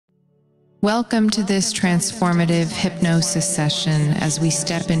Welcome to this transformative hypnosis session as we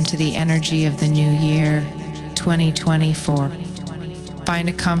step into the energy of the new year, 2024. Find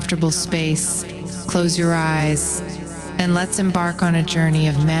a comfortable space, close your eyes, and let's embark on a journey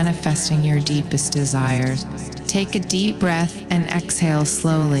of manifesting your deepest desires. Take a deep breath and exhale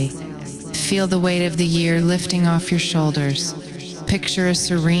slowly. Feel the weight of the year lifting off your shoulders. Picture a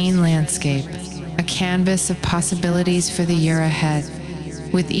serene landscape, a canvas of possibilities for the year ahead.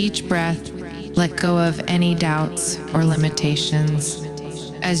 With each breath, let go of any doubts or limitations.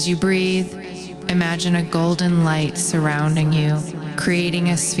 As you breathe, imagine a golden light surrounding you, creating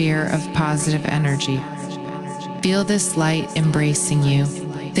a sphere of positive energy. Feel this light embracing you,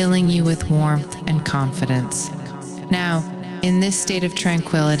 filling you with warmth and confidence. Now, in this state of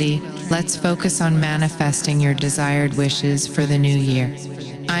tranquility, let's focus on manifesting your desired wishes for the new year.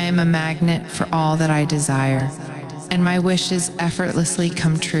 I am a magnet for all that I desire, and my wishes effortlessly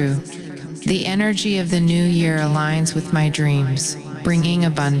come true. The energy of the new year aligns with my dreams, bringing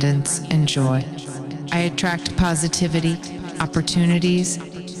abundance and joy. I attract positivity, opportunities,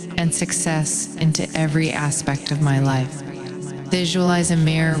 and success into every aspect of my life. Visualize a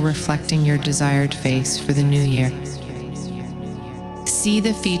mirror reflecting your desired face for the new year. See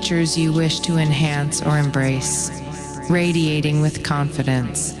the features you wish to enhance or embrace, radiating with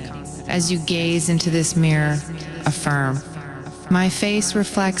confidence. As you gaze into this mirror, affirm, "My face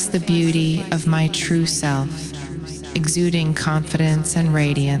reflects the beauty of my true self, exuding confidence and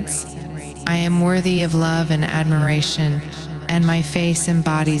radiance. I am worthy of love and admiration, and my face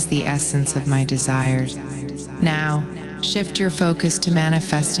embodies the essence of my desires." Now, shift your focus to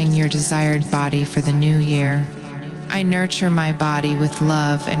manifesting your desired body for the new year. I nurture my body with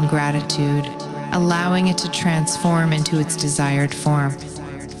love and gratitude, allowing it to transform into its desired form.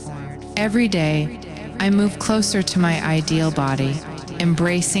 Every day, I move closer to my ideal body,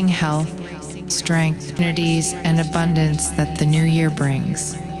 embracing health, strength, opportunities, and abundance that the new year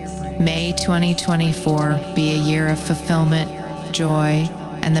brings. May 2024 be a year of fulfillment, joy,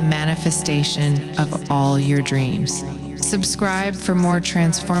 and the manifestation of all your dreams. Subscribe for more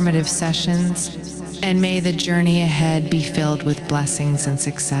transformative sessions, and may the journey ahead be filled with blessings and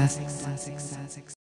success.